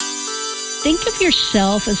Think of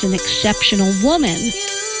yourself as an exceptional woman,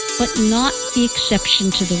 but not the exception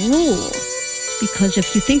to the rule. Because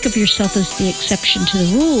if you think of yourself as the exception to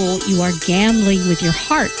the rule, you are gambling with your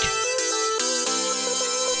heart.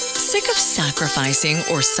 Sick of sacrificing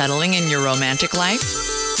or settling in your romantic life?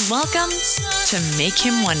 Welcome to Make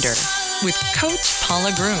Him Wonder with Coach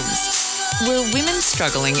Paula Grooms, where women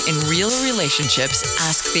struggling in real relationships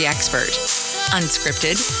ask the expert.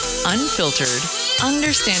 Unscripted, unfiltered,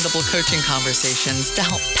 understandable coaching conversations to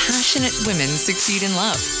help passionate women succeed in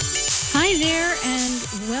love. Hi there,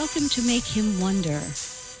 and welcome to Make Him Wonder.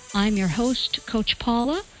 I'm your host, Coach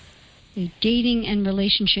Paula, a dating and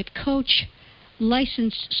relationship coach,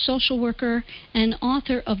 licensed social worker, and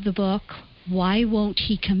author of the book, Why Won't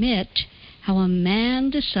He Commit? How a Man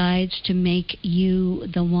Decides to Make You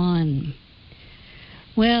the One.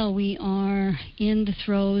 Well, we are in the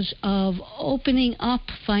throes of opening up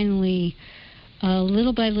finally,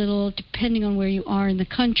 little by little, depending on where you are in the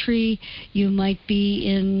country. You might be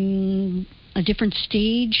in a different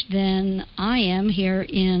stage than I am here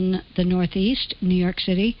in the Northeast, New York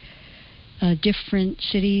City. Different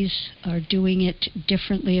cities are doing it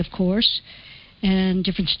differently, of course, and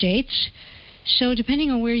different states. So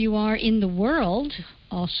depending on where you are in the world,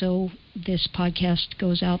 also this podcast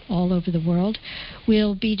goes out all over the world,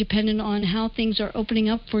 will be dependent on how things are opening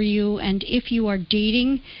up for you. And if you are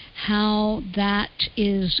dating, how that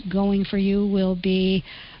is going for you will be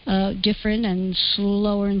different and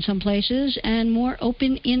slower in some places and more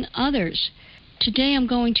open in others. Today I'm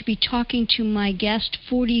going to be talking to my guest,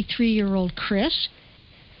 43-year-old Chris,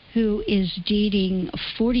 who is dating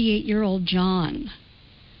 48-year-old John.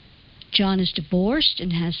 John is divorced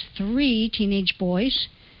and has 3 teenage boys.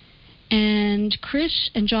 And Chris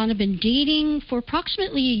and John have been dating for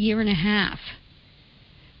approximately a year and a half.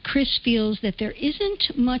 Chris feels that there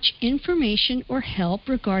isn't much information or help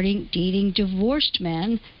regarding dating divorced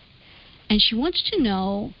men, and she wants to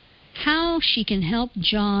know how she can help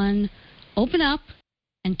John open up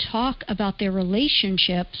and talk about their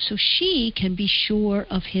relationship so she can be sure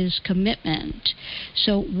of his commitment.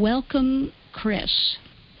 So welcome, Chris.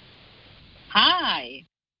 Hi.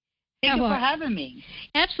 Thank you for having me.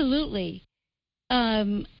 Absolutely.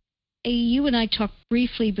 You and I talked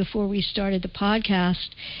briefly before we started the podcast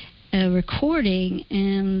recording,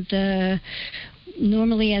 and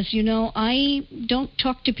normally, as you know, I don't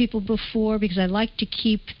talk to people before because I like to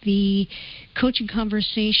keep the coaching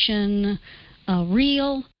conversation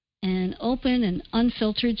real and open and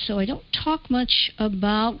unfiltered, so I don't talk much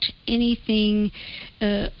about anything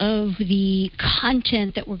of the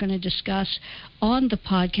content that we're going to discuss on the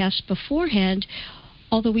podcast beforehand,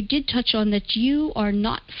 although we did touch on that you are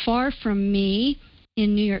not far from me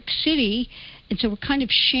in New York City, and so we're kind of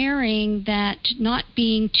sharing that not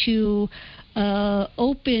being too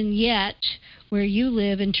open yet where you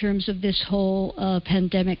live in terms of this whole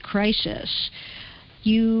pandemic crisis.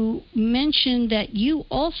 You mentioned that you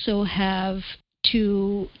also have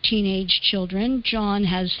 2 teenage children. John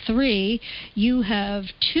has 3. You have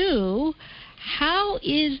 2. How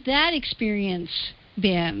is that experience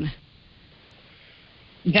been?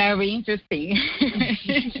 Very interesting.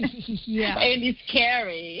 Yeah. And it's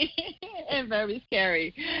scary. And very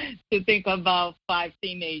scary to think about 5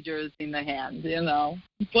 teenagers in the hand, you know.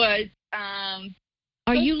 But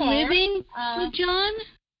are you living with John?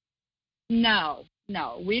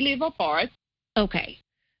 No, we live apart. Okay.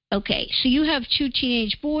 So you have 2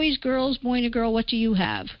 teenage boys, girls, boy and a girl. What do you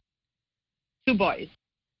have? 2 boys.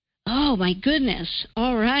 Oh, my goodness.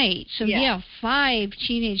 All right. So, yeah 5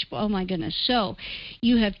 teenage boys. Oh, my goodness. So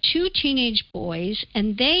you have 2 teenage boys,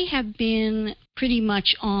 and they have been pretty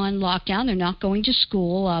much on lockdown. They're not going to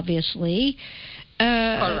school, obviously.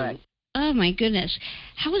 Correct. Oh, my goodness.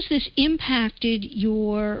 How has this impacted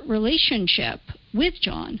your relationship with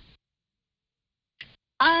John?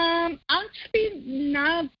 Actually,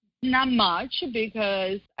 not much,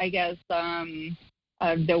 because I guess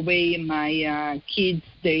the way my kids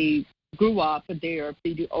they grew up, they are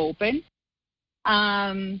pretty open.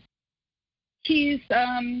 His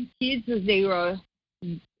kids, they were,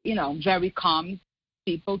 very calm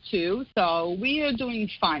people too. So we are doing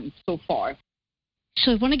fine so far.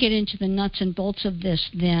 So I want to get into the nuts and bolts of this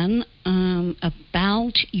then,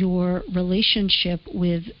 about your relationship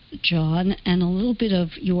with John and a little bit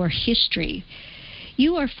of your history.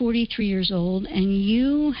 You are 43 years old, and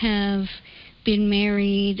you have been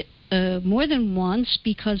married more than once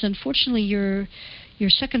because, unfortunately, your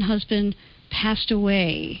second husband passed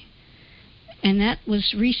away, and that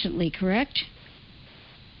was recently, correct?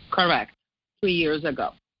 Correct. 3 years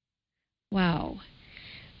ago. Wow.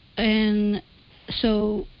 And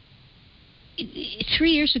so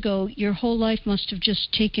 3 years ago, your whole life must have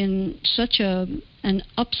just taken such an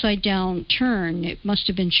upside down turn. It must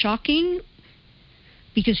have been shocking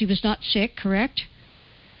because he was not sick, correct?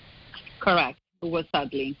 Correct. It was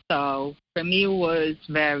ugly. So for me, it was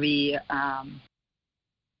very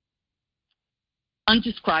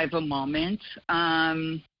undescribable moment.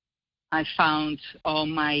 I found all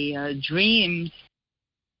my dreams,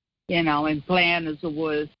 and plans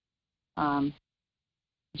was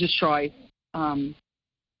destroyed in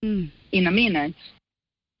a minute.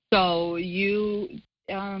 So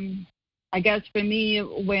I guess for me,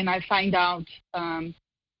 when I find out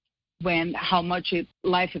how much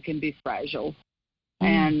life can be fragile,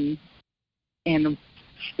 and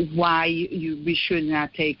why we should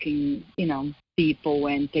not taking people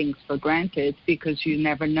and things for granted, because you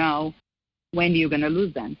never know when you're going to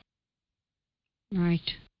lose them.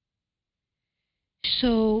 Right.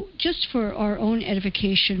 So just for our own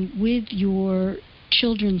edification, with your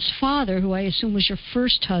children's father, who I assume was your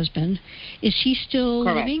first husband, is he still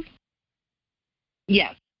Correct. living?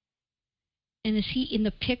 Yes. And is he in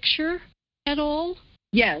the picture at all?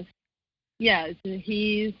 Yes. Yes.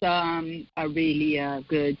 He's a really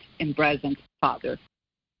good and present father.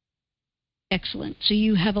 Excellent. So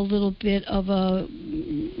you have a little bit of a,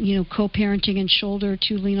 co-parenting and shoulder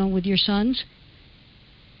to lean on with your sons?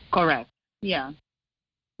 Correct. Yeah.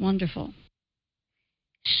 Wonderful.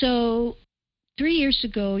 So 3 years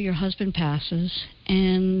ago, your husband passes,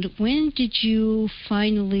 and when did you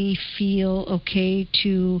finally feel okay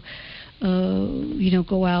to,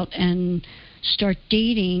 go out and start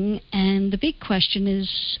dating? And the big question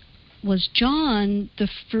is, was John the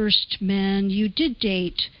first man you did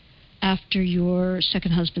date after your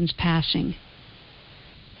second husband's passing?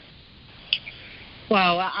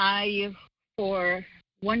 Well, for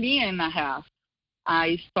 1 year and a half,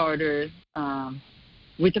 I started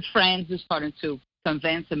with the friends who started to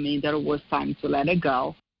convince me that it was time to let it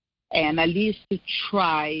go, and at least to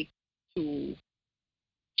try to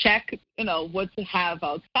check, what to have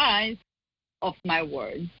outside of my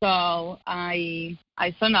word. So I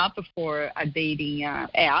signed up for a dating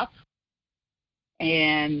app,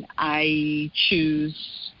 and I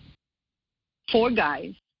choose 4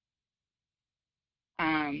 guys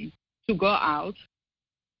to go out.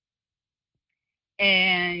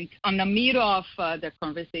 And on the middle of the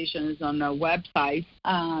conversations on the website,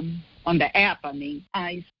 on the app,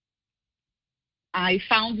 I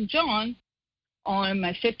found John on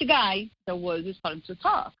my 5th guy that was starting to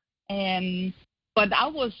talk. But I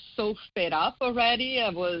was so fed up already. I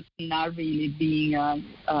was not really being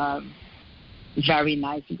a very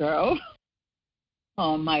nice girl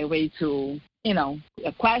on my way to,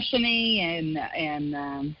 questioning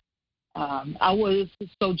and I was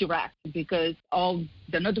so direct because all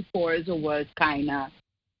the other 4s was kind of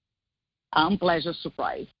unpleasant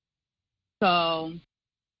surprise. So,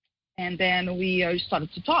 and then we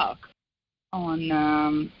started to talk and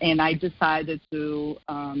I decided to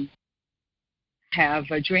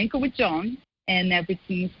have a drink with John, and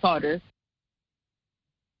everything started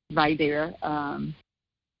right there.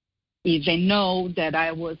 Even know that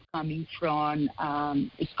I was coming from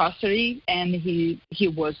scarcity, and he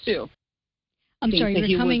was too. I'm sorry,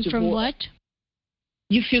 you're coming from what?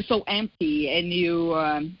 You feel so empty, and you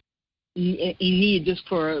in need just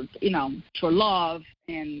for for love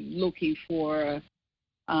and looking for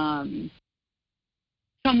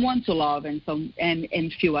someone to love and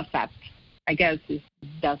feel accepted. I guess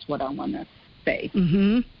that's what I want to say.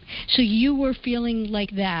 Mm-hmm. So you were feeling like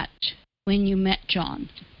that when you met John?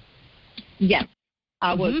 Yes,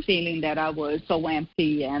 I was feeling that I was so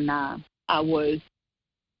empty, and I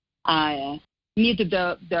needed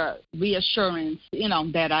the reassurance,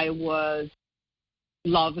 that I was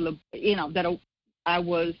lovable, that I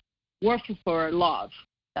was worth for love.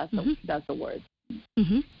 That's the word.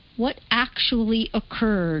 Mm-hmm. What actually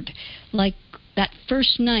occurred? Like that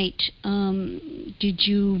first night, did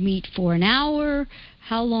you meet for an hour?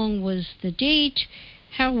 How long was the date?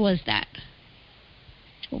 How was that?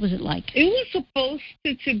 What was it like? It was supposed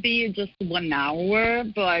to be just 1 hour,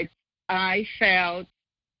 but I felt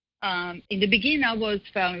in the beginning I was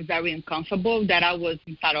feeling very uncomfortable that I was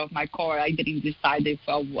inside of my car. I didn't decide if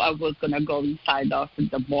I was going to go inside of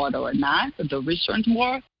the bar or not, the restaurant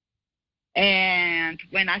bar. And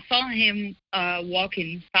when I saw him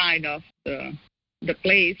walking inside of the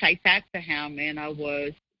place, I texted him, and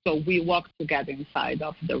so we walked together inside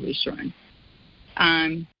of the restaurant.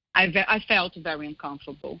 I felt very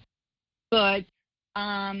uncomfortable, but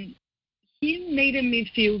he made me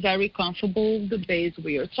feel very comfortable the days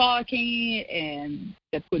we were talking, and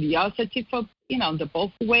the curiosity for the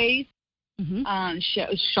both ways.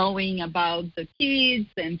 showing about the kids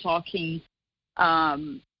and talking.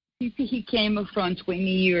 He came from 20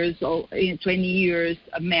 years of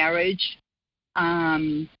marriage.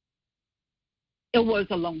 It was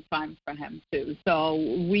a long time for him too. So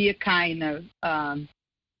we are kind of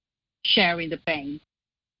sharing the pain.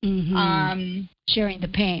 Sharing the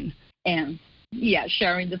pain. And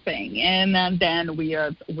sharing the pain. And then we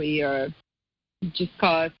are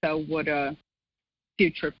discuss what are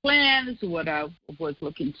future plans, what I was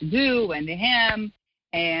looking to do, and him.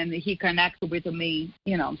 And he connected with me,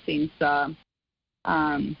 since my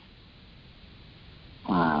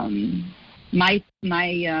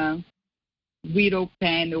widow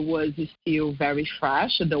pen was still very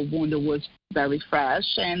fresh. The wound was very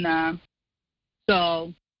fresh, and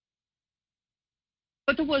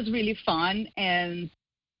but it was really fun, and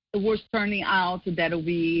it was turning out that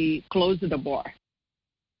we closed the bar.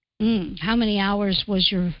 How many hours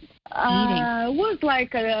was your meeting? It was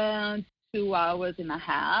like 2 hours and a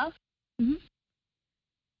half.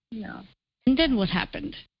 Yeah. And then what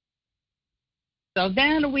happened? So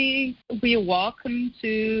then we walked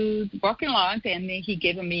into the parking lot, and he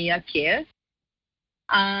gave me a kiss.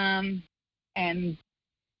 And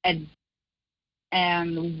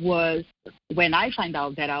was when I found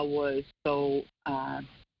out that I was so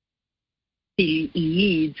in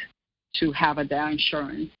need to have that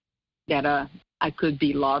insurance that I could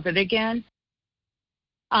be loved again.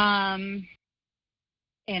 And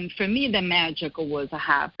for me, the magic was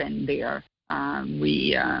happened there. When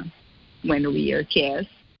we were kids,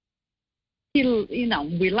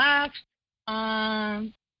 we laughed.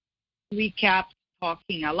 We kept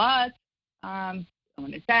talking a lot on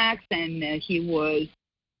the text, and he was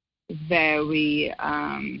very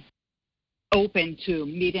open to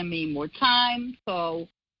meeting me more time. So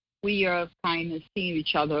we are kind of seeing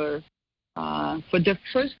each other. For the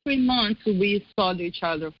first 3 months, we saw each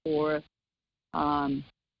other for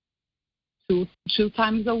two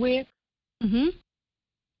times a week.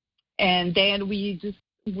 And then we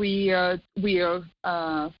flew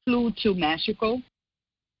to Mexico.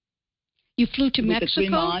 You flew to Mexico? 3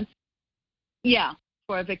 months. Yeah,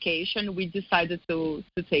 for a vacation. We decided to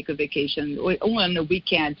take a vacation on the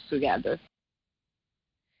weekends together.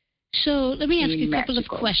 So let me ask you a couple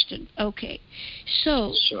Mexico. of questions. Okay.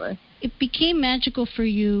 So sure. It became magical for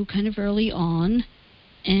you kind of early on,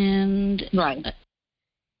 and right.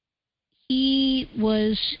 He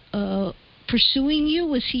was pursuing you.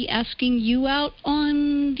 Was he asking you out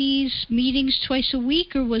on these meetings twice a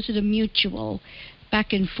week, or was it a mutual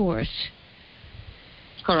back and forth?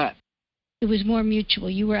 Correct. It was more mutual.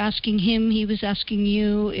 You were asking him, he was asking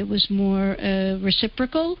you. It was more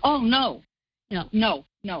reciprocal? Oh, no.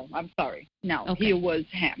 No, I'm sorry. No, okay. He was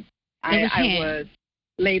him. I was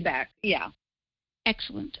laid back, yeah.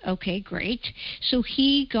 Excellent. Okay, great. So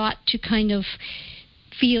he got to kind of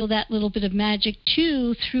feel that little bit of magic,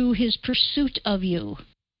 too, through his pursuit of you,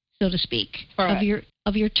 so to speak, Correct.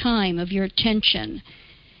 of your time, of your attention,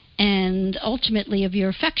 and ultimately of your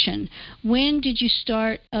affection. When did you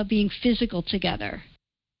start being physical together?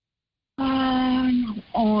 On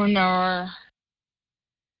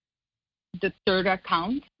the third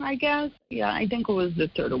account, I guess. Yeah, I think it was the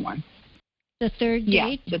third one. The third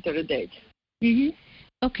date? Yeah, the third date. Mm-hmm.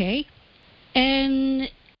 Okay. And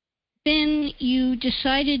then you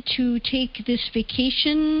decided to take this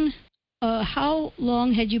vacation. How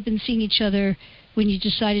long had you been seeing each other when you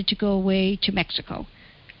decided to go away to Mexico?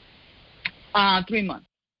 3 months.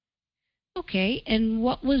 Okay. And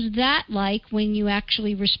what was that like when you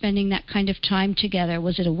actually were spending that kind of time together?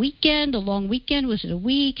 Was it a weekend, a long weekend? Was it a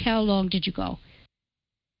week? How long did you go?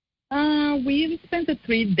 We spent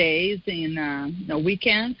 3 days in the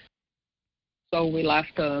weekend. So we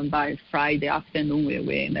left by Friday afternoon. We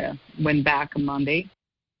went back Monday.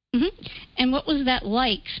 Mm-hmm. And what was that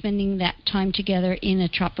like, spending that time together in a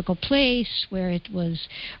tropical place where it was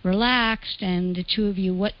relaxed and the two of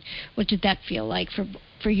you? What did that feel like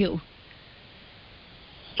for you?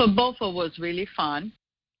 For both of us, really fun.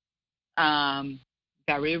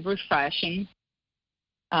 Very refreshing.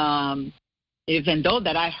 Even though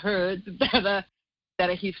that I heard that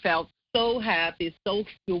he felt so happy,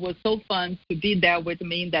 it was so fun to be there with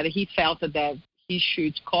me, that he felt that he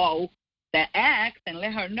should call the ex and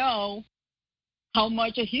let her know how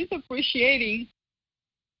much he's appreciating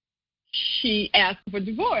she asked for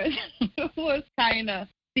divorce. It was kind of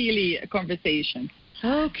silly conversation.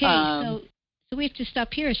 Okay, so we have to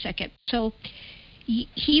stop here a second. So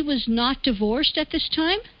he was not divorced at this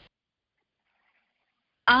time?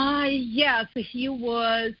 Yes, he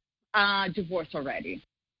was divorced already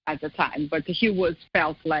at the time, but he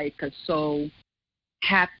felt like so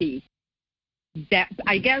happy that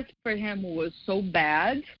I guess for him was so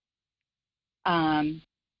bad.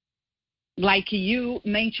 Like you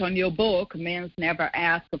mentioned in your book, men never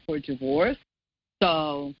ask for divorce,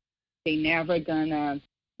 so they never gonna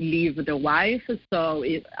leave the wife. So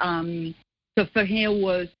so for him it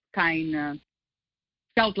was kind of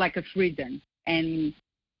felt like a freedom, and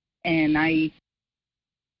I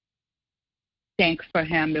think for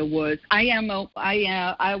him it was.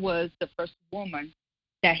 I was the first woman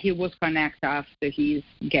that he was connected after he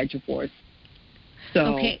get divorced.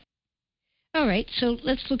 So Okay. All right. So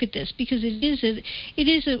let's look at this because it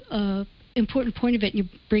is a important point of it. You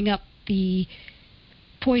bring up the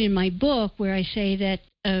point in my book where I say that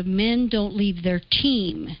men don't leave their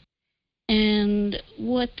team. And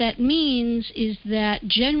what that means is that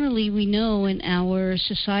generally we know in our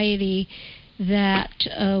society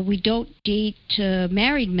that we don't date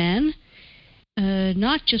married men,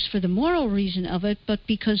 not just for the moral reason of it, but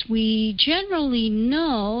because we generally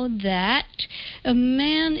know that a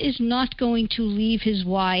man is not going to leave his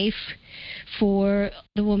wife for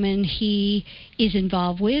the woman he is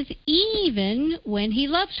involved with, even when he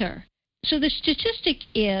loves her. So the statistic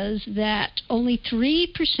is that only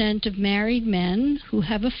 3% of married men who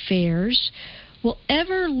have affairs will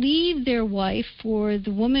ever leave their wife for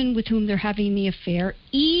the woman with whom they're having the affair,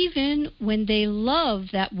 even when they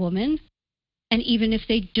love that woman and even if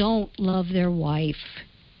they don't love their wife.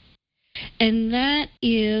 And that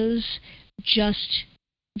is just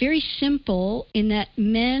very simple in that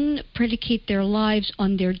men predicate their lives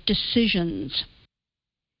on their decisions.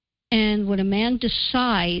 And when a man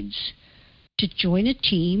decides to join a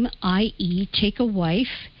team, i.e., take a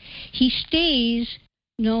wife, he stays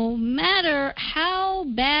no matter how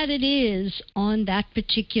bad it is on that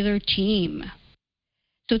particular team.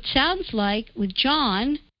 So it sounds like with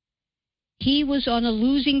John, he was on a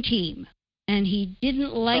losing team and he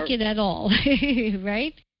didn't like it at all,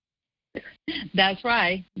 right? That's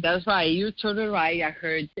right. That's right. You're totally right. I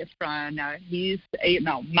heard from his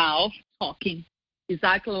mouth talking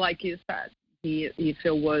exactly like you said. If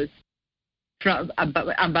it was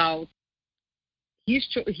about his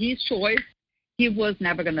choice, he was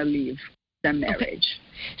never going to leave the marriage. Okay.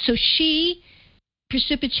 So she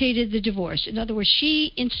precipitated the divorce. In other words,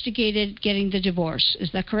 she instigated getting the divorce.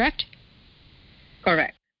 Is that correct?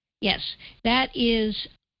 Correct. Yes. That is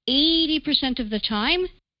 80% of the time,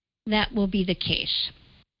 that will be the case.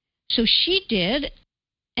 So she did,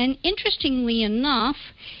 and interestingly enough,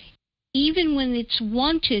 even when it's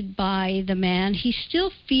wanted by the man, he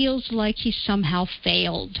still feels like he somehow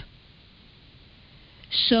failed.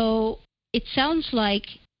 So it sounds like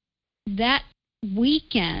that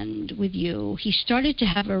weekend with you, he started to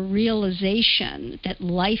have a realization that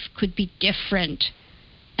life could be different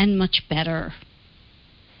and much better.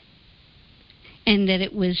 And that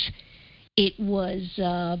it was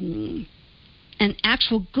an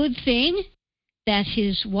actual good thing that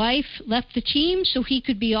his wife left the team so he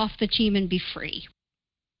could be off the team and be free.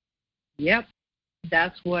 Yep,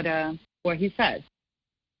 that's what he said.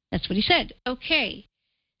 That's what he said. Okay,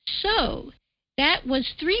 so that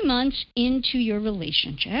was 3 months into your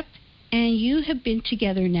relationship, and you have been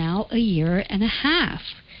together now a year and a half.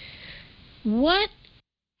 What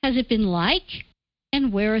has it been like,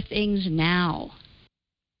 and where are things now?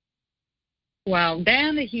 Well,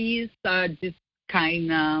 then he's just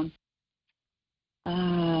kind of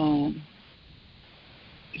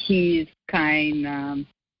he's kind of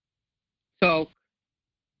so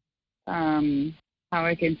how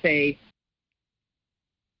I can say,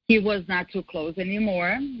 he was not too close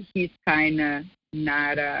anymore. He's kind of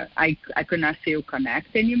not I could not feel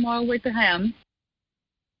connect anymore with him.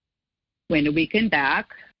 When we came back,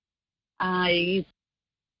 I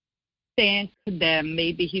think that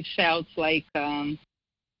maybe he felt like it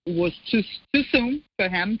was too soon for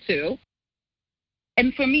him too,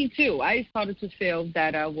 and for me too. I started to feel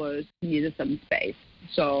that I was needed some space.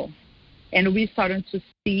 So, and we started to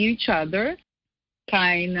see each other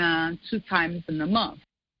kind of 2 times in a month,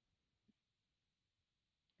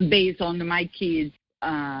 based on my kids'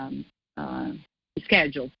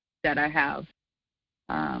 schedule that I have.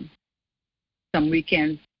 Some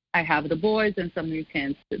weekends I have the boys, and some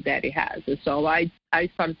weekends the daddy has. So I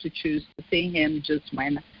started to choose to see him just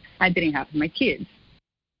when I didn't have my kids.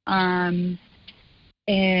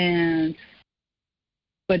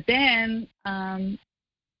 But then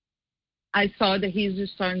I saw that he's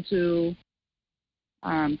just starting to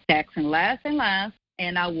texting less and less,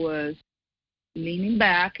 and I was leaning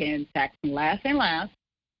back and texting less and less,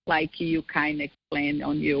 like you kind of explained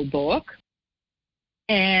on your book.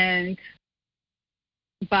 And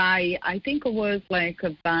I think it was like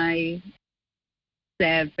by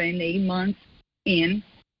 7, 8 months in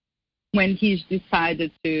when he's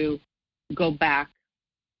decided to go back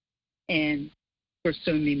and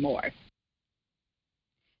pursue me more.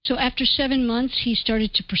 So after 7 months, he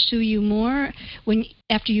started to pursue you more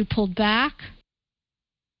after you pulled back?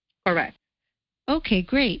 Correct. Okay,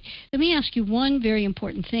 great. Let me ask you one very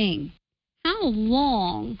important thing. How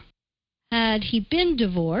long had he been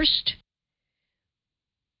divorced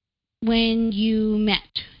when you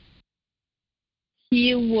met?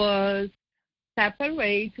 He was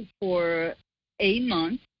separated for 8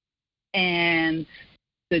 months, and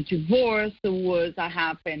the divorce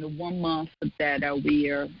happened 1 month that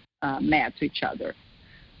we met each other.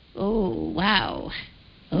 Oh, wow.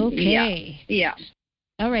 Okay. Yeah.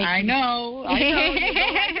 All right. I know. You don't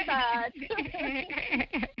like that.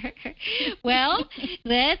 Well,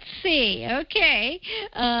 let's see. Okay.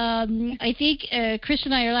 I think Chris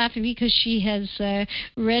and I are laughing because she has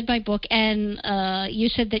read my book, and you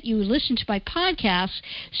said that you listened to my podcast.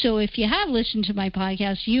 So if you have listened to my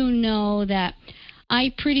podcast, you know that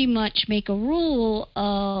I pretty much make a rule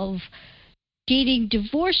of dating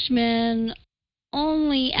divorced men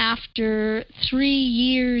only after 3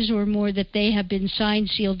 years or more that they have been signed,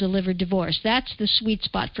 sealed, delivered, divorced. That's the sweet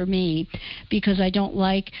spot for me, because I don't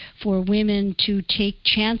like for women to take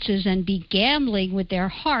chances and be gambling with their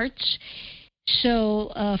hearts.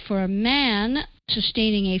 So for a man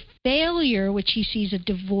sustaining a failure, which he sees a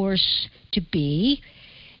divorce to be,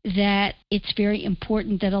 that it's very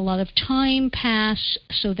important that a lot of time pass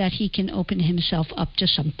so that he can open himself up to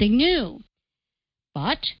something new.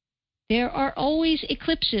 But there are always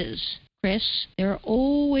eclipses, Chris. There are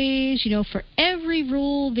always, for every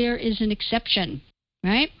rule there is an exception,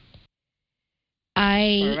 right?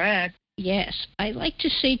 Correct. Yes. I like to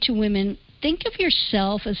say to women, think of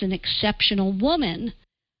yourself as an exceptional woman,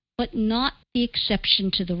 but not the exception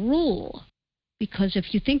to the rule. Because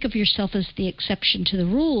if you think of yourself as the exception to the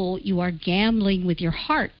rule, you are gambling with your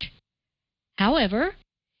heart. However,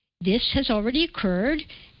 this has already occurred,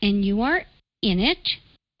 and you are in it.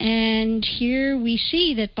 And here we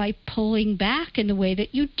see that by pulling back in the way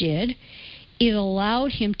that you did, it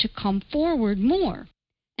allowed him to come forward more.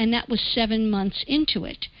 And that was 7 months into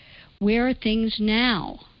it. Where are things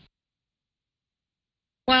now?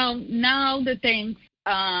 Well, now the things,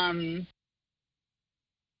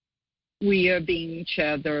 we are being each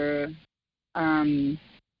other a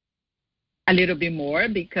little bit more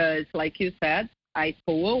because, like you said, I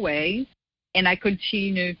pull away, and I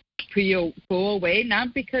continue to pull away,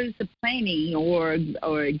 not because of planning or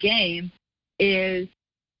a game. Is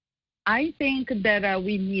I think that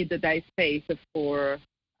we need that space for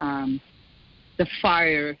the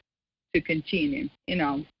fire to continue,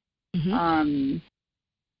 Mm-hmm.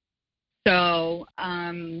 So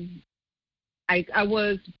I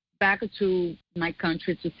was back to my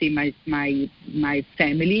country to see my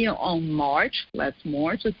family on last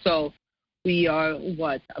March. So we are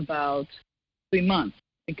about 3 months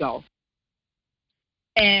ago,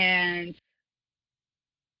 and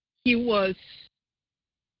he was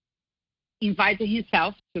inviting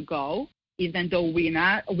himself to go, even though we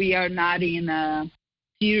are not in a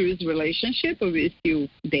serious relationship, but we're still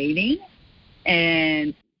dating.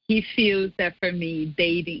 And he feels that for me,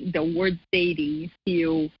 dating, the word dating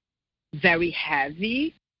feels very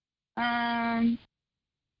heavy.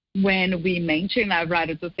 When we mention, I'd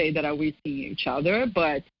rather to say that we see each other,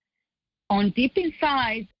 but on deep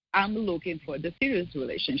inside, I'm looking for the serious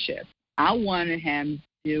relationship. I want him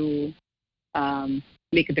to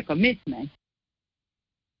make the commitment.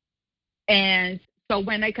 And so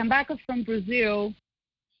when I come back from Brazil,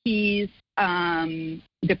 the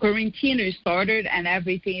quarantine started and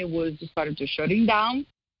everything was started to shutting down.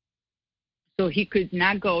 So he could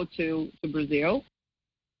not go to Brazil,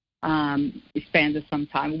 spend some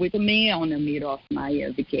time with me on the middle of my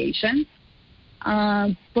vacation.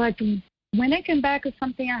 But when I came back,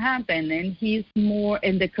 something happened, and he's more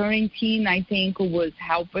in the quarantine. I think was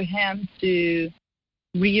helping him to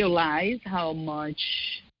realize how much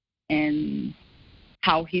and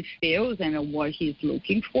how he feels and what he's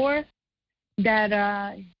looking for.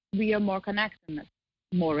 That we are more connected,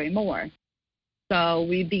 more and more. So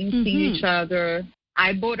we've been seeing each other.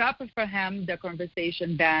 I brought up for him the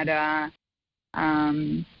conversation that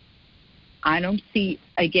I don't see.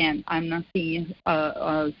 Again, I'm not seeing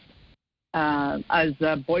us as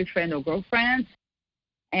a boyfriend or girlfriend,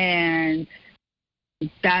 and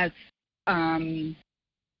that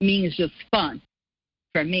means just fun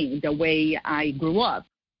for me. The way I grew up,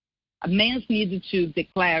 a man needed to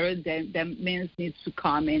declare that the man needs to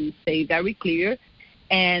come and say very clear,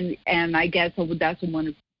 and I guess that's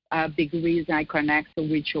one a big reason I connect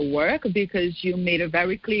with your work, because you made it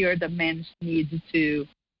very clear that men need to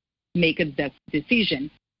make a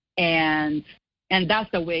decision. And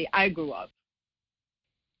that's the way I grew up.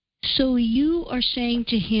 So you are saying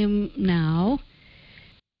to him now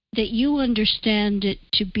that you understand it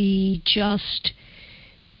to be just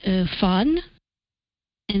fun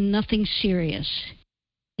and nothing serious.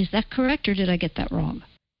 Is that correct, or did I get that wrong?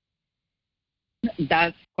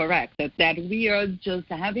 That's correct. That we are just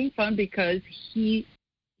having fun, because he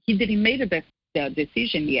didn't make the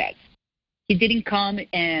decision yet. He didn't come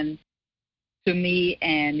and to me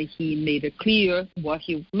and he made it clear what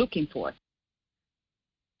he was looking for.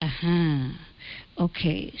 Uh-huh.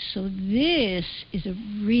 Okay, so this is a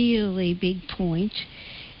really big point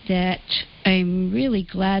that I'm really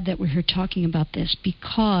glad that we're here talking about this,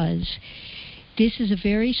 because this is a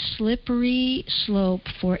very slippery slope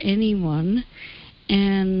for anyone,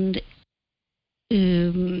 and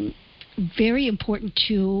very important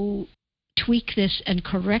to tweak this and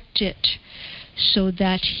correct it so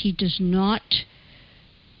that he does not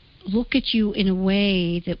look at you in a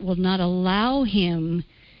way that will not allow him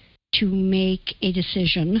to make a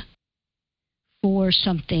decision for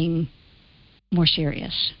something more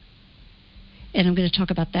serious. And I'm going to talk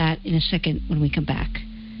about that in a second when we come back.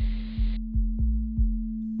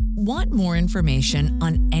 Want more information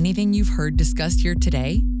on anything you've heard discussed here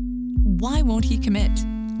today? Why Won't He Commit?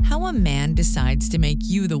 How a Man Decides to Make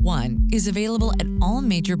You the One is available at all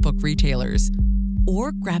major book retailers.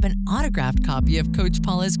 Or grab an autographed copy of Coach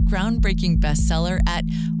Paula's groundbreaking bestseller at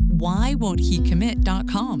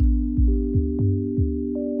whywon'thecommit.com.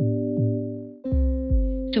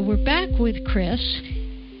 So we're back with Chris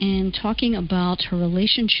and talking about her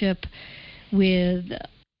relationship with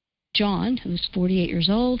John, who's 48 years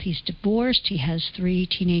old. He's divorced. He has 3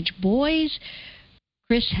 teenage boys.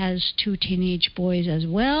 Chris has 2 teenage boys as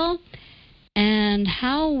well. And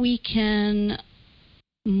how we can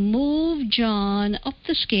move John up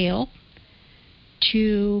the scale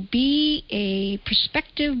to be a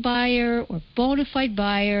prospective buyer or bona fide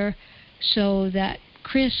buyer, so that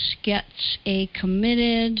Chris gets a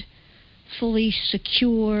committed, fully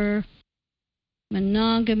secure,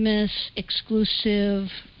 monogamous, exclusive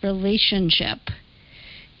relationship,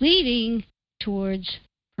 leading towards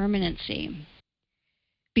permanency.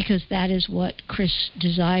 Because that is what Chris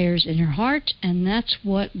desires in her heart, and that's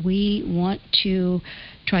what we want to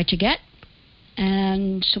try to get.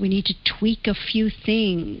 And so we need to tweak a few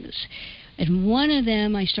things. And one of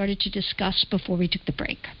them I started to discuss before we took the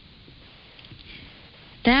break.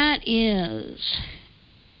 That is,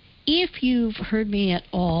 if you've heard me at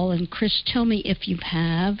all, and Chris, tell me if you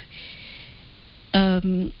have,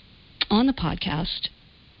 on the podcast,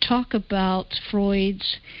 talk about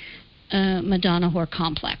Freud's Madonna whore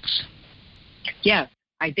complex. Yes,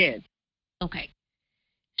 I did. Okay.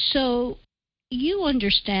 So you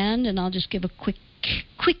understand, and I'll just give a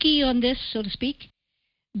quickie on this, so to speak,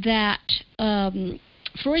 that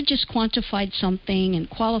Freud just quantified something and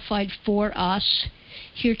qualified for us.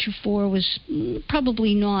 Heretofore was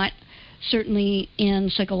probably not, certainly in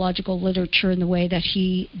psychological literature in the way that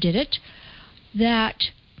he did it, that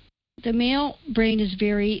the male brain is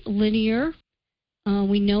very linear.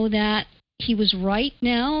 We know that he was right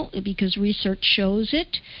now because research shows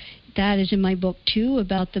it. That is in my book, too,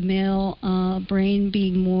 about the male brain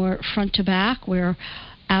being more front to back, where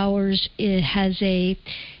ours has a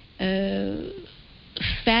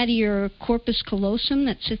fattier corpus callosum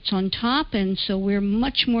that sits on top, and so we're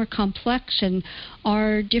much more complex, and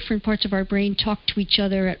our different parts of our brain talk to each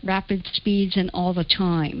other at rapid speeds and all the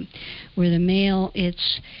time. Where the male,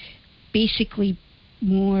 it's basically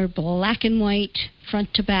more black and white,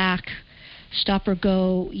 front to back, stop or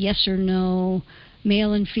go, yes or no,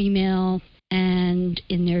 male and female, and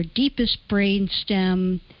in their deepest brain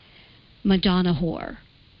stem, Madonna whore.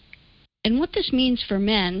 And what this means for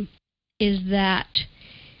men is that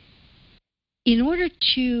in order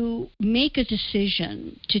to make a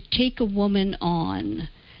decision to take a woman on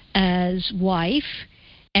as wife,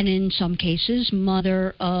 and in some cases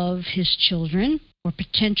mother of his children, or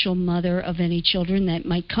potential mother of any children that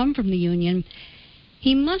might come from the union,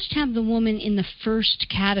 he must have the woman in the first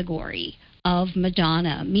category of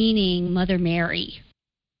Madonna, meaning Mother Mary.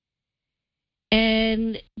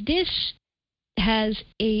 And this has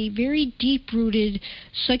a very deep-rooted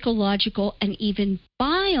psychological and even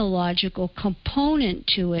biological component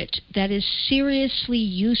to it that is seriously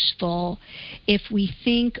useful if we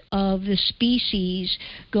think of the species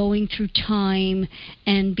going through time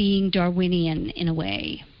and being Darwinian in a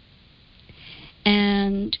way.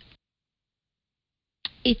 And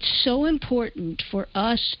it's so important for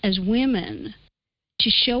us as women to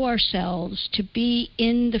show ourselves to be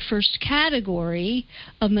in the first category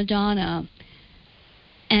of Madonna.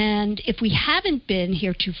 And if we haven't been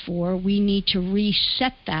heretofore, we need to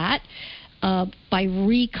reset that by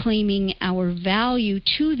reclaiming our value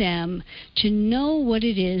to them, to know what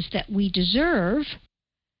it is that we deserve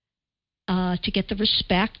to get the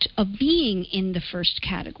respect of being in the first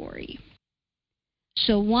category.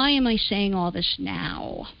 So why am I saying all this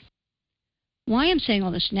now? Why I'm saying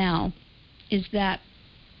all this now is that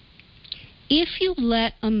if you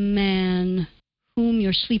let a man whom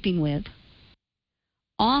you're sleeping with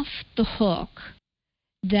off the hook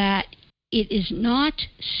that it is not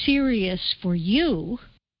serious for you,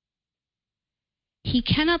 he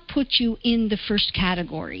cannot put you in the first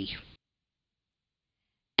category.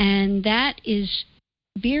 And that is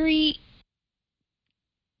very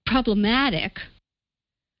problematic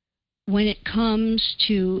when it comes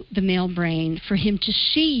to the male brain, for him to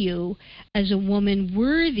see you as a woman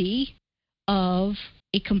worthy of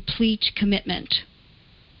a complete commitment.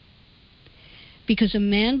 Because a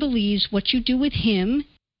man believes what you do with him,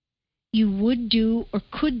 you would do or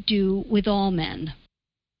could do with all men,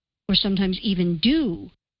 or sometimes even do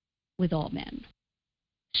with all men.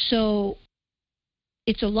 So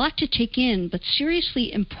it's a lot to take in, but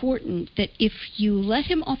seriously important that if you let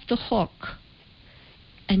him off the hook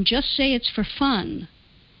and just say it's for fun,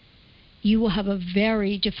 you will have a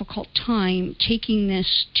very difficult time taking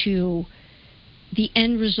this to the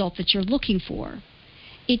end result that you're looking for.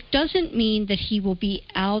 It doesn't mean that he will be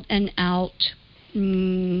out and out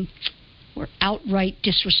or outright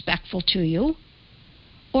disrespectful to you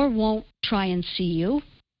or won't try and see you.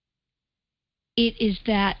 It is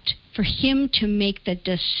that for him to make the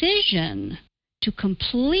decision to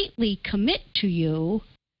completely commit to you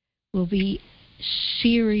will be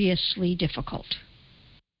seriously difficult.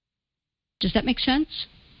 Does that make sense?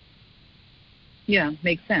 Yeah,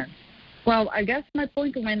 makes sense. Well, I guess my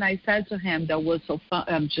point when I said to him that was so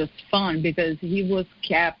fun, just fun, because he was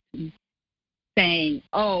kept saying,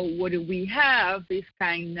 "Oh, what do we have?" Is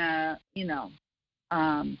kind of,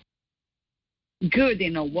 good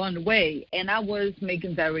in a one way, and I was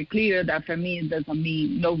making very clear that for me it doesn't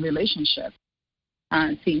mean no relationship.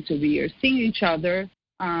 Since we are seeing each other,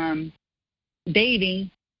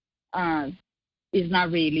 dating is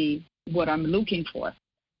not really what I'm looking for,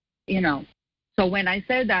 So when I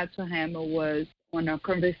said that to him, it was on a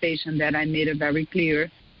conversation that I made it very clear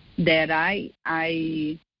that I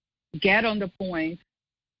get on the point.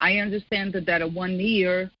 I understand that at 1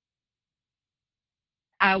 year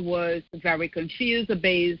I was very confused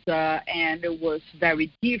based, and it was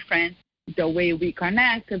very different the way we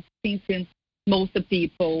connect. Since most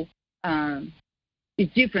people,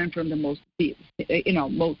 it's different from the most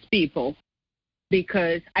people,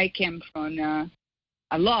 because I came from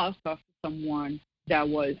a loss of someone that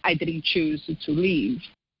I didn't choose to leave.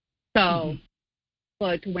 So,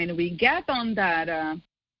 But when we get on that,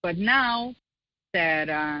 but now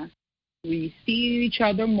that we see each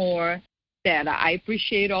other more, that I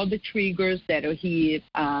appreciate all the triggers that he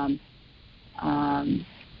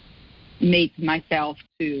made myself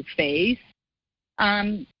to face.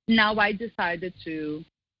 Now I decided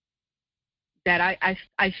that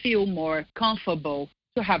I feel more comfortable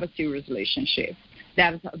to have a serious relationship.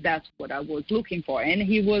 That's what I was looking for. And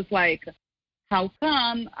he was like, how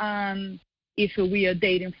come if we are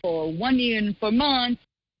dating for 1 year and 4 months,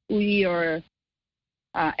 we are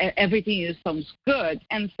everything sounds good?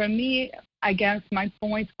 And for me, I guess my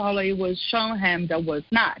point, Paula, was showing him that was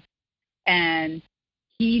not. And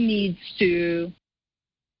he needs to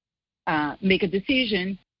make a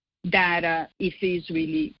decision that if he's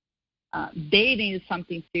really dating is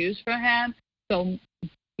something serious for him, so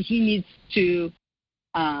he needs to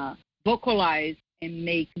vocalize and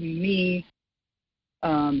make me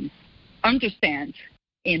understand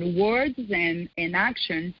in words and in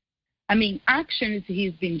actions. I mean, actions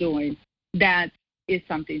he's been doing, that is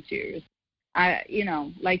something serious.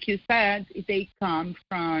 Like you said, they come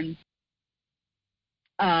from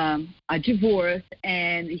a divorce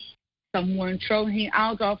and someone throw him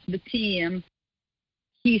out of the team.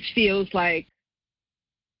 He feels like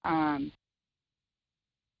I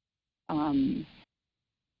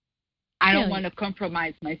don't want to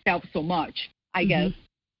compromise myself so much, I guess.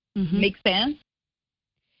 Makes sense?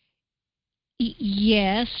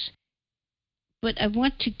 Yes, but I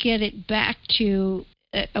want to get it back to,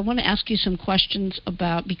 I want to ask you some questions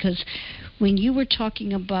about, because when you were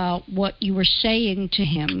talking about what you were saying to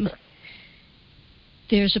him,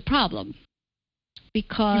 there's a problem,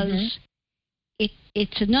 because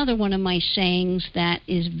it's another one of my sayings that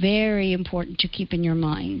is very important to keep in your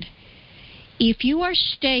mind. If you are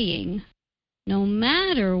staying no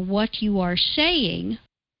matter what you are saying,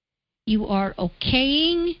 you are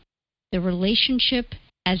okaying the relationship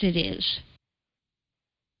as it is.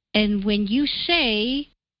 And when you say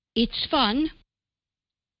it's fun,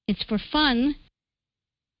 it's for fun,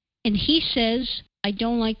 and he says, I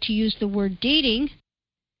don't like to use the word dating,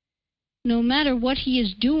 no matter what he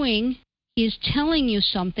is doing, he is telling you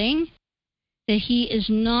something that he is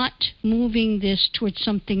not moving this towards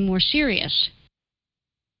something more serious.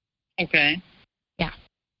 Okay. Yeah.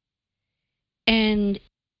 And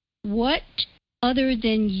what, other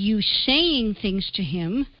than you saying things to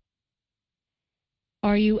him,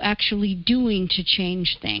 are you actually doing to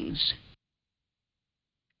change things?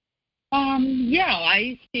 Yeah,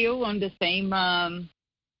 I still on the same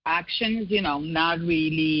actions, not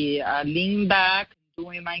really leaning back,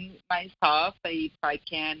 doing my stuff. If I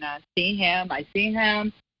can see him, I see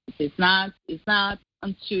him. If it's not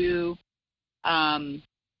until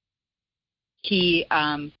he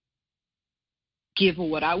give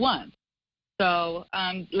what I want. So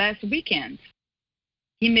last weekend,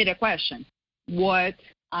 he made a question. What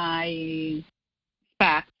I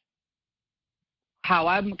expect, how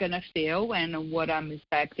I'm going to feel, and what I'm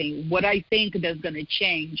expecting, what I think that's going to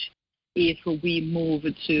change if we move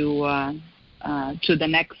to the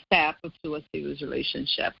next step to a serious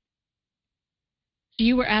relationship. So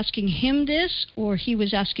you were asking him this, or he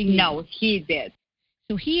was asking you? No, he did.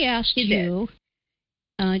 So he asked you,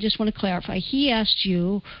 I just want to clarify, he asked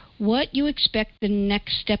you what you expect the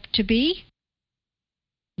next step to be?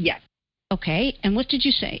 Yes. Okay, and what did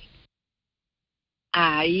you say?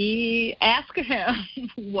 I asked him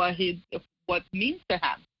what means to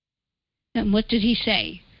him. And what did he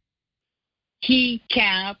say? He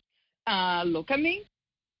kept look at me.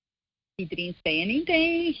 He didn't say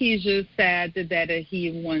anything. He just said that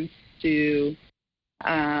he wants to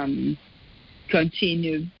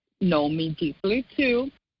continue know me deeply too.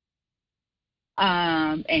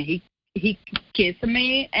 And he kissed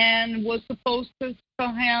me and was supposed to for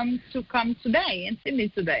him to come today and see me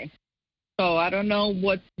today. So I don't know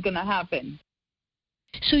what's gonna happen.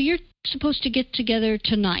 So you're supposed to get together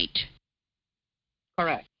tonight.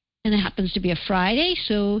 Correct. And it happens to be a Friday,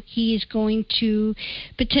 so he is going to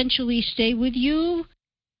potentially stay with you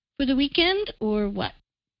for the weekend, or what?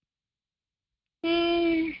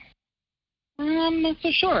 I'm not so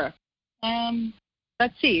sure.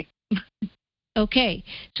 Let's see. Okay.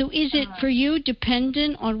 So is it for you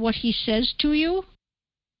dependent on what he says to you?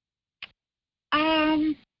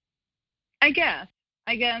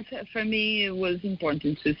 I guess for me it was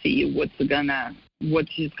important to see what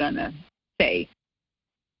he's gonna say.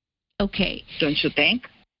 Okay. Don't you think?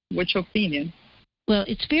 What's your opinion? Well,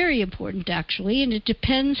 it's very important actually, and it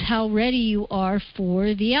depends how ready you are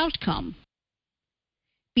for the outcome.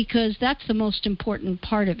 Because that's the most important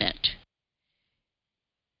part of it.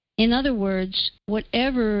 In other words,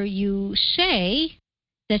 whatever you say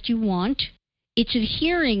that you want, it's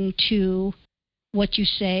adhering to what you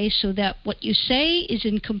say so that what you say is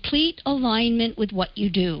in complete alignment with what you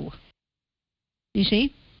do. You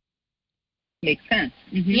see? Makes sense.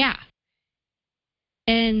 Mm-hmm. Yeah.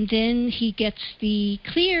 And then he gets the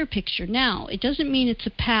clear picture. Now, it doesn't mean it's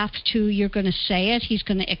a path to you're going to say it, he's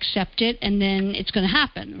going to accept it, and then it's going to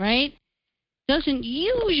happen, right? Doesn't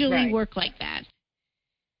usually work like that.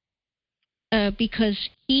 Because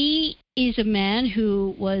he is a man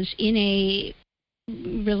who was in a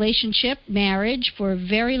relationship, marriage, for a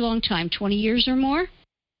very long time, 20 years or more.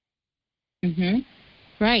 Mm-hmm.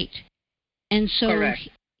 Right. And so correct.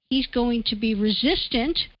 He's going to be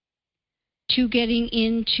resistant to getting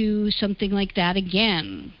into something like that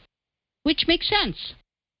again, which makes sense.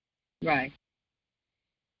 Right.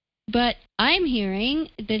 But I'm hearing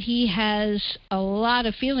that he has a lot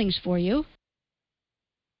of feelings for you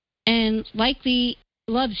and likely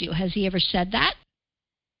loves you. Has he ever said that?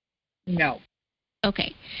 No.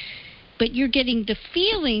 Okay. But you're getting the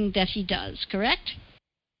feeling that he does, correct?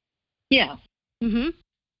 Yeah. Mm-hmm.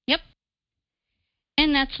 Yep.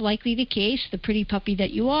 And that's likely the case. The pretty puppy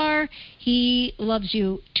that you are, he loves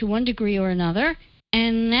you to one degree or another.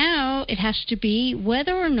 And now it has to be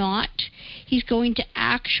whether or not he's going to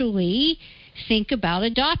actually think about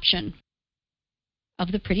adoption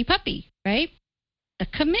of the pretty puppy, right? A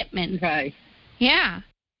commitment. Right. Yeah.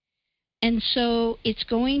 And so it's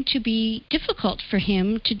going to be difficult for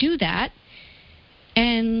him to do that.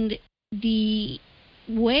 And the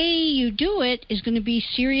way you do it is going to be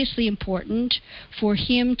seriously important for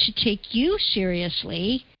him to take you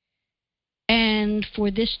seriously and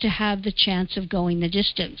for this to have the chance of going the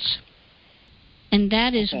distance. And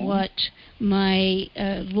that is what my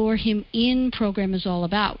Lure Him In program is all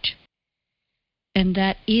about. And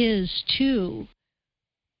that is to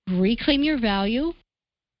reclaim your value,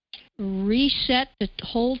 reset the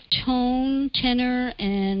whole tone, tenor,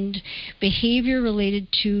 and behavior related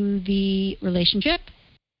to the relationship,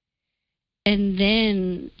 and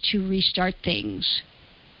then to restart things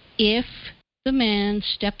if the man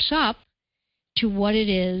steps up to what it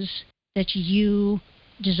is that you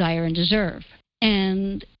desire and deserve.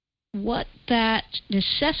 And what that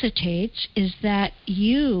necessitates is that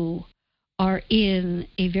you are in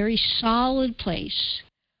a very solid place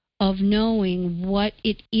of knowing what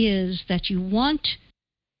it is that you want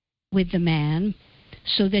with the man,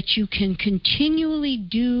 so that you can continually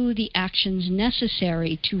do the actions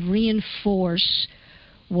necessary to reinforce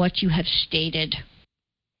what you have stated.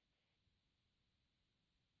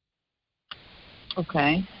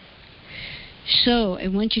 Okay. So I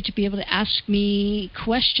want you to be able to ask me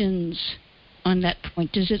questions on that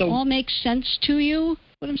point. Does it all make sense to you,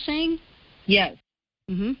 what I'm saying? Yes.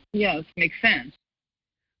 Mm-hmm. Yes, makes sense.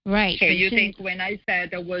 Right. So you think when I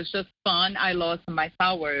said it was just fun, I lost my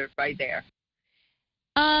power right there?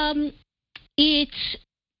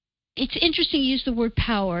 It's interesting you use the word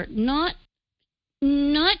power. Not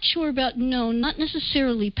sure about, not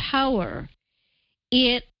necessarily power.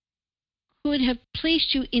 It could have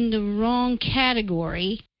placed you in the wrong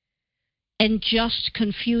category and just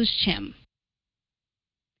confused him.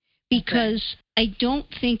 Because I don't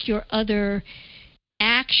think your other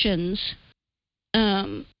actions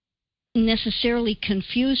necessarily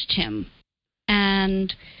confused him,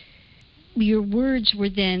 and your words were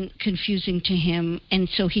then confusing to him, and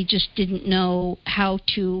so he just didn't know how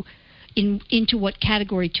to, into what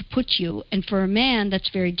category to put you. And for a man, that's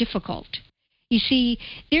very difficult. You see,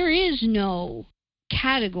 there is no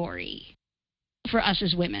category for us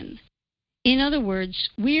as women. In other words,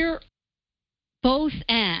 we're both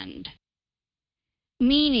and,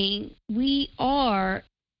 meaning we are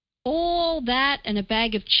all that and a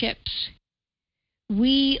bag of chips.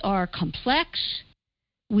 We are complex.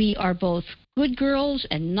 We are both good girls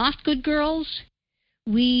and not good girls.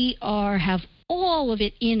 We have all of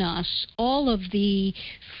it in us, all of the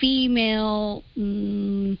female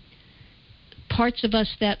parts of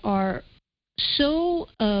us that are so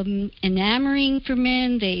enamoring for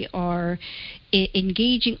men. They are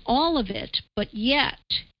engaging, all of it, but yet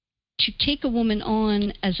to take a woman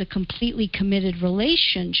on as a completely committed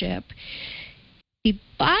relationship, the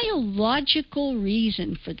biological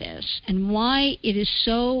reason for this and why it is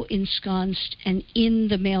so ensconced and in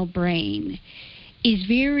the male brain is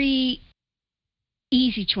very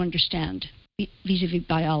easy to understand vis-a-vis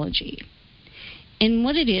biology. And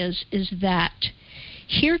what it is that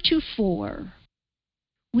heretofore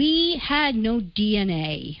we had no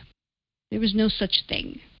DNA. There was no such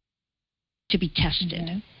thing to be tested.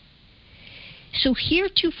 Mm-hmm. So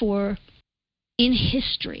heretofore, in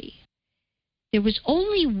history, there was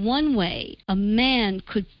only one way a man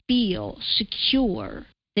could feel secure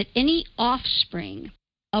that any offspring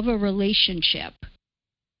of a relationship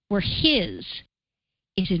were his,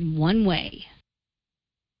 is in one way.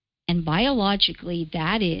 And biologically,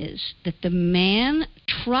 that is that the man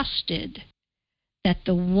trusted that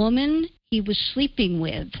the woman he was sleeping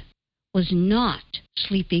with was not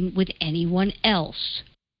sleeping with anyone else.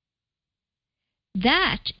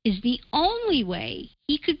 That is the only way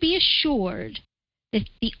he could be assured that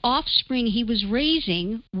the offspring he was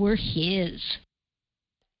raising were his.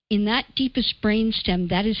 In that deepest brainstem,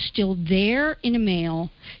 that is still there in a male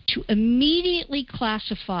to immediately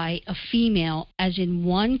classify a female as in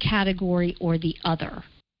one category or the other.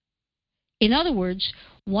 In other words,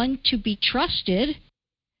 one to be trusted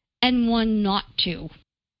and one not to.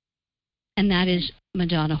 And that is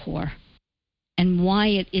Madonna whore. And why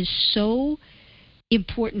it is so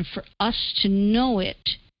important for us to know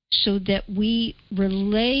it, so that we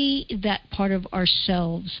relay that part of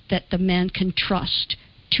ourselves that the man can trust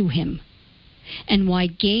to him. And why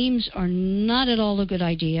games are not at all a good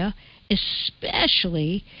idea,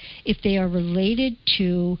 especially if they are related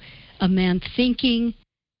to a man thinking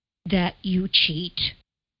that you cheat.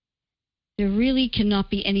 There really cannot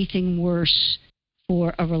be anything worse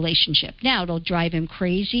for a relationship. Now, it'll drive him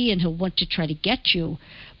crazy and he'll want to try to get you,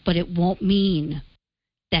 but it won't mean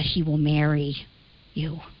that he will marry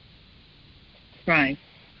you. Right.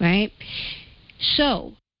 Right?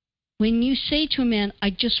 So, when you say to a man,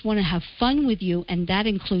 I just want to have fun with you, and that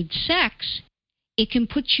includes sex, it can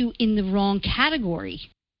put you in the wrong category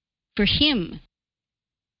for him.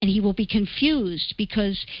 And he will be confused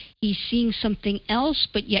because he's seeing something else,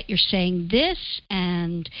 but yet you're saying this,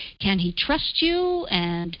 and can he trust you?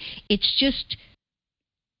 And it's just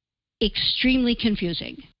extremely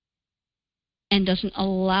confusing and doesn't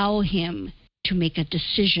allow him to make a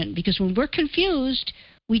decision. Because when we're confused,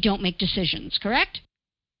 we don't make decisions, correct?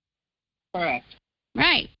 Correct.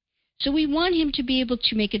 Right. So we want him to be able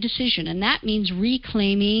to make a decision, and that means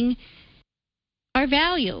reclaiming our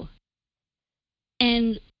value.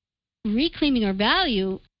 And reclaiming our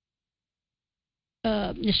value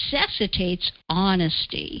necessitates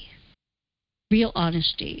honesty, real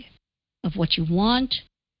honesty of what you want,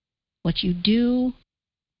 what you do,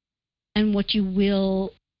 and what you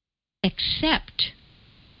will accept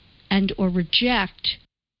and or reject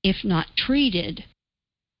if not treated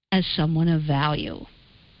as someone of value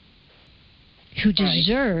who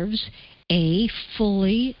deserves a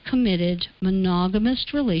fully committed monogamous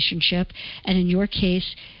relationship, and in your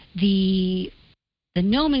case, the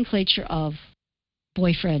nomenclature of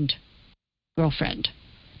boyfriend, girlfriend,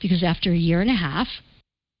 because after a year and a half,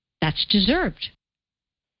 that's deserved.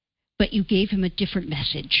 But you gave him a different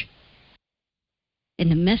message. And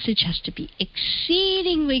the message has to be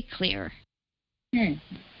exceedingly clear.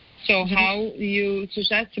 So how you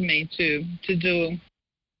suggest me to do?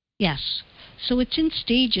 Yes. So it's in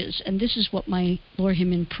stages, and this is what my Lure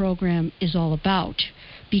Him In program is all about,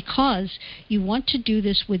 because you want to do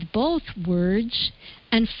this with both words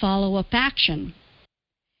and follow-up action.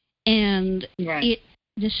 And it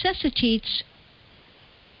necessitates,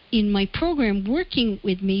 in my program, working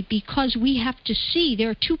with me, because we have to see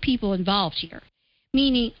there are two people involved here.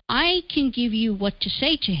 Meaning, I can give you what to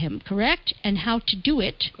say to him, correct? And how to do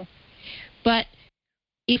it. But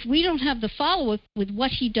if we don't have the follow-up with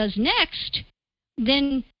what he does next,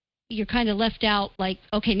 then you're kind of left out like,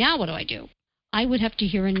 okay, now what do I do? I would have to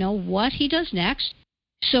hear and know what he does next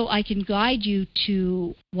so I can guide you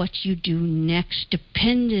to what you do next,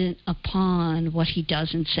 dependent upon what he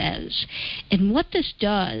does and says. And what this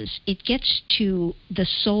does, it gets to the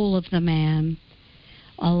soul of the man,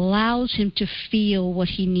 allows him to feel what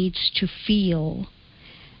he needs to feel,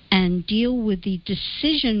 and deal with the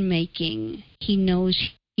decision-making he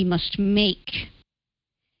knows he must make.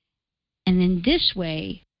 And in this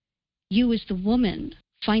way, you as the woman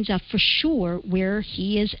finds out for sure where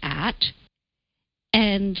he is at,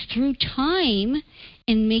 and through time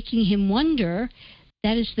in making him wonder,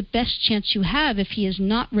 that is the best chance you have. If he is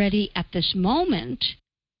not ready at this moment,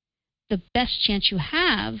 the best chance you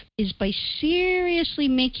have is by seriously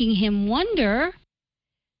making him wonder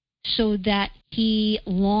so that he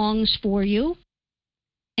longs for you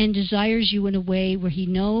and desires you in a way where he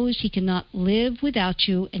knows he cannot live without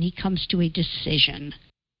you, and he comes to a decision.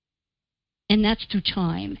 And that's through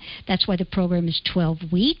time. That's why the program is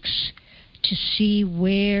 12 weeks, to see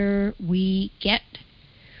where we get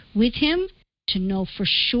with him, to know for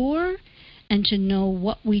sure, and to know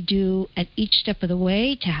what we do at each step of the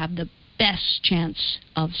way to have the best chance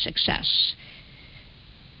of success.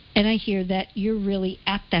 And I hear that you're really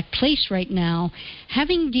at that place right now,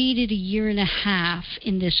 having dated a year and a half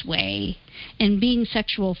in this way and being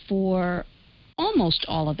sexual for almost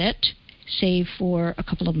all of it, save for a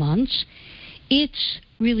couple of months. It's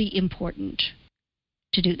really important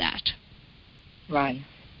to do that. Right.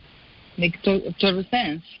 Makes total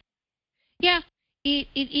sense. Yeah, it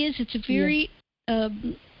is. It's a very...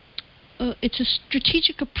 it's a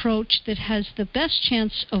strategic approach that has the best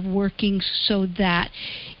chance of working so that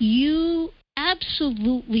you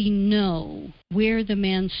absolutely know where the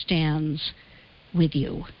man stands with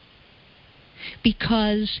you.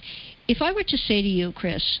 Because if I were to say to you,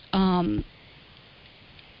 Chris,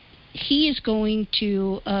 he is going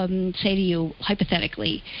to say to you,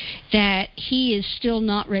 hypothetically, that he is still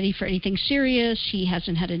not ready for anything serious. He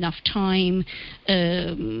hasn't had enough time,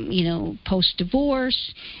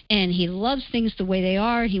 post-divorce, and he loves things the way they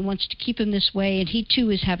are. He wants to keep them this way, and he, too,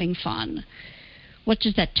 is having fun. What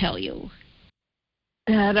does that tell you?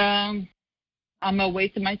 That I'm a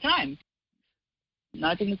waste of my time.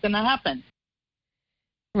 Nothing is going to happen.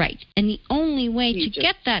 Right. And the only way to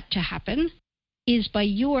get that to happen is by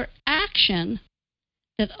your action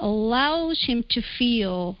that allows him to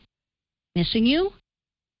feel missing you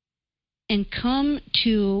and come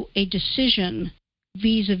to a decision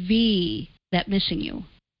vis-a-vis that missing you.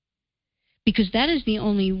 Because that is the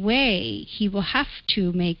only way he will have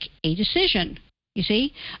to make a decision, you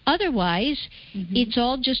see? Otherwise, it's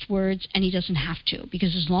all just words and he doesn't have to.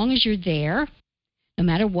 Because as long as you're there, no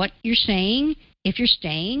matter what you're saying, if you're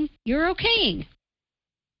staying, you're okaying.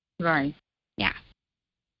 Right. Yeah.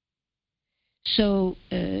 So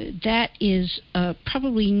that is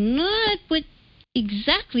probably not what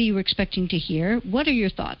exactly you were expecting to hear. What are your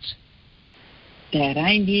thoughts? That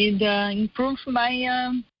I need improve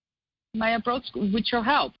my my approach with your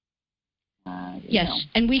help. Yes,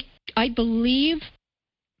 and I believe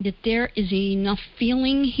that there is enough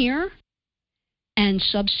feeling here and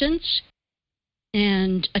substance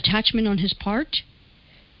and attachment on his part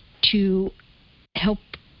to help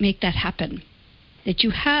make that happen. That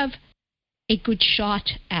you have a good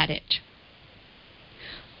shot at it.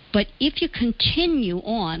 But if you continue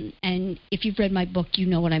on, and if you've read my book, you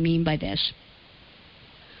know what I mean by this.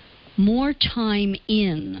 More time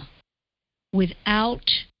in without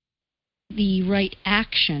the right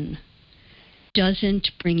action doesn't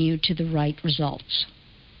bring you to the right results.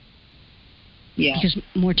 Yeah. Because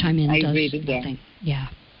more time in does nothing. Yeah.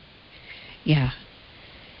 Yeah.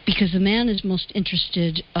 Because the man is most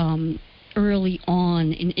interested early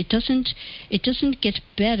on, and it doesn't get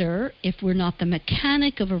better if we're not the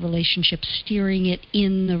mechanic of a relationship steering it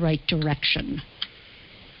in the right direction.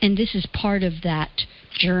 And this is part of that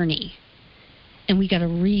journey. And we got to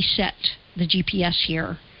reset the GPS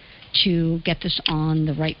here to get this on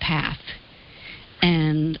the right path.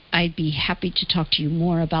 And I'd be happy to talk to you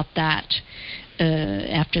more about that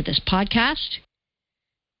after this podcast,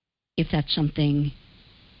 if that's something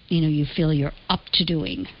you feel you're up to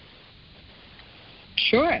doing.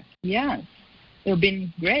 Sure. Yes. It'll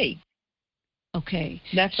be great. Okay.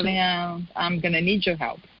 Definitely. I'm going to need your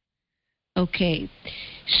help. Okay.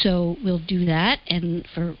 So we'll do that. And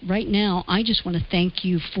for right now, I just want to thank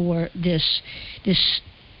you for this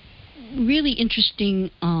really interesting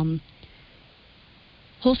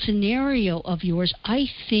whole scenario of yours. I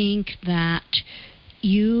think that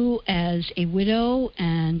you, as a widow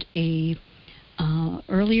and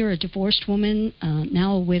earlier a divorced woman,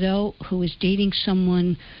 now a widow who is dating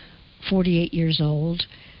someone 48 years old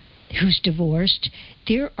who's divorced,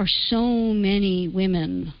 there are so many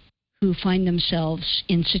women who find themselves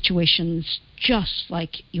in situations just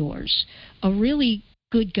like yours. A really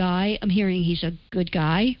good guy, I'm hearing he's a good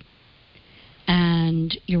guy,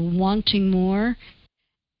 and you're wanting more,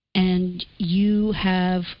 and you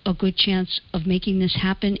have a good chance of making this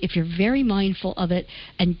happen if you're very mindful of it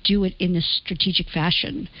and do it in a strategic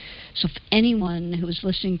fashion. So if anyone who is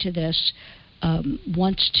listening to this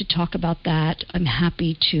wants to talk about that, I'm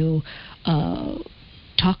happy to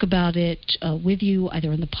talk about it with you,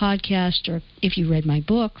 either on the podcast or if you read my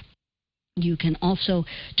book. You can also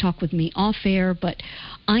talk with me off air, but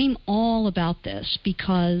I'm all about this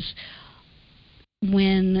because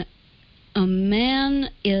when a man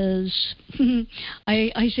is,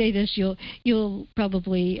 I say this, you'll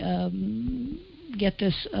probably get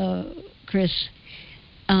this, Chris.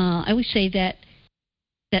 I always say that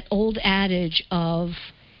old adage of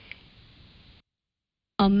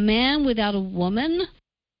a man without a woman,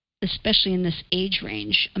 especially in this age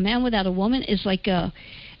range, a man without a woman is like a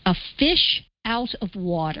fish out of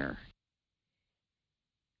water.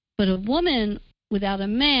 But a woman without a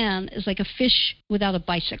man is like a fish without a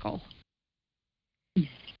bicycle.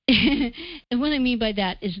 And what I mean by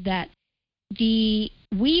that is that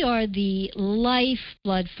we are the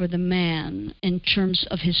lifeblood for the man in terms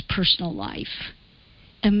of his personal life.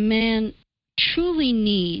 A man truly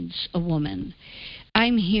needs a woman.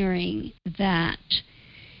 I'm hearing that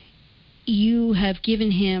you have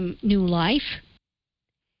given him new life.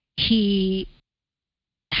 He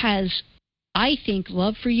has, I think,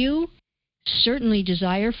 love for you, certainly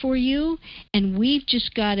desire for you, and we've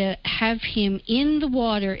just got to have him in the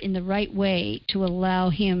water in the right way to allow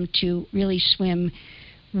him to really swim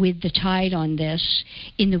with the tide on this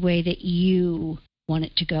in the way that you want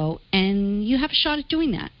it to go. And you have a shot at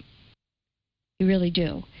doing that. You really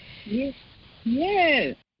do. Yes.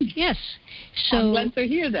 Yes. Yes. So I'm glad to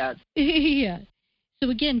hear that. Yeah. So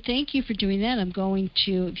again, thank you for doing that. I'm going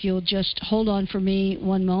to, if you'll just hold on for me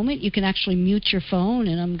one moment, you can actually mute your phone,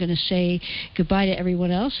 and I'm going to say goodbye to everyone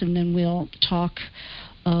else, and then we'll talk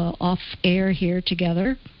off air here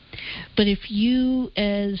together. But if you,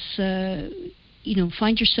 as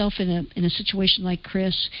find yourself in a situation like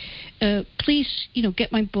Chris, please,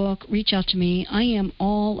 get my book, reach out to me. I am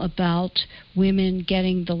all about women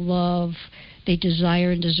getting the love they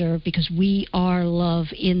desire and deserve, because we are love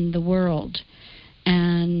in the world.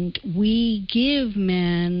 And we give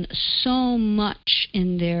men so much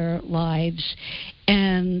in their lives,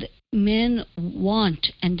 and men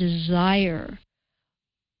want and desire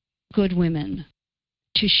good women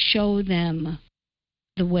to show them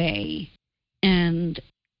the way. And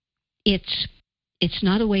it's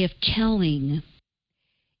not a way of telling,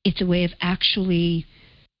 it's a way of actually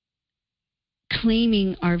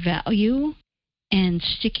claiming our value and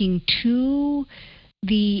sticking to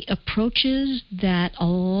the approaches that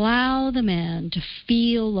allow the man to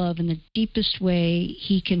feel love in the deepest way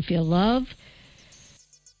he can feel love.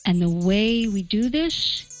 And the way we do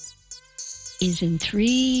this is in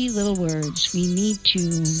 3 little words. We need to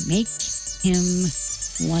make him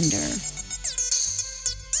wonder.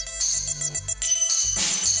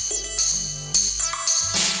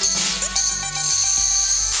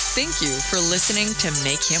 Thank you for listening to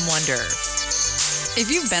Make Him Wonder.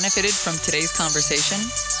 If you've benefited from today's conversation,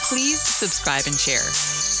 please subscribe and share.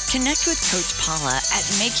 Connect with Coach Paula at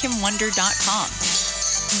makehimwonder.com.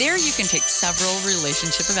 There you can take several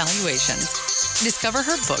relationship evaluations, discover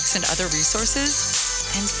her books and other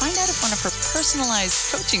resources, and find out if one of her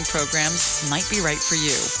personalized coaching programs might be right for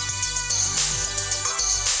you.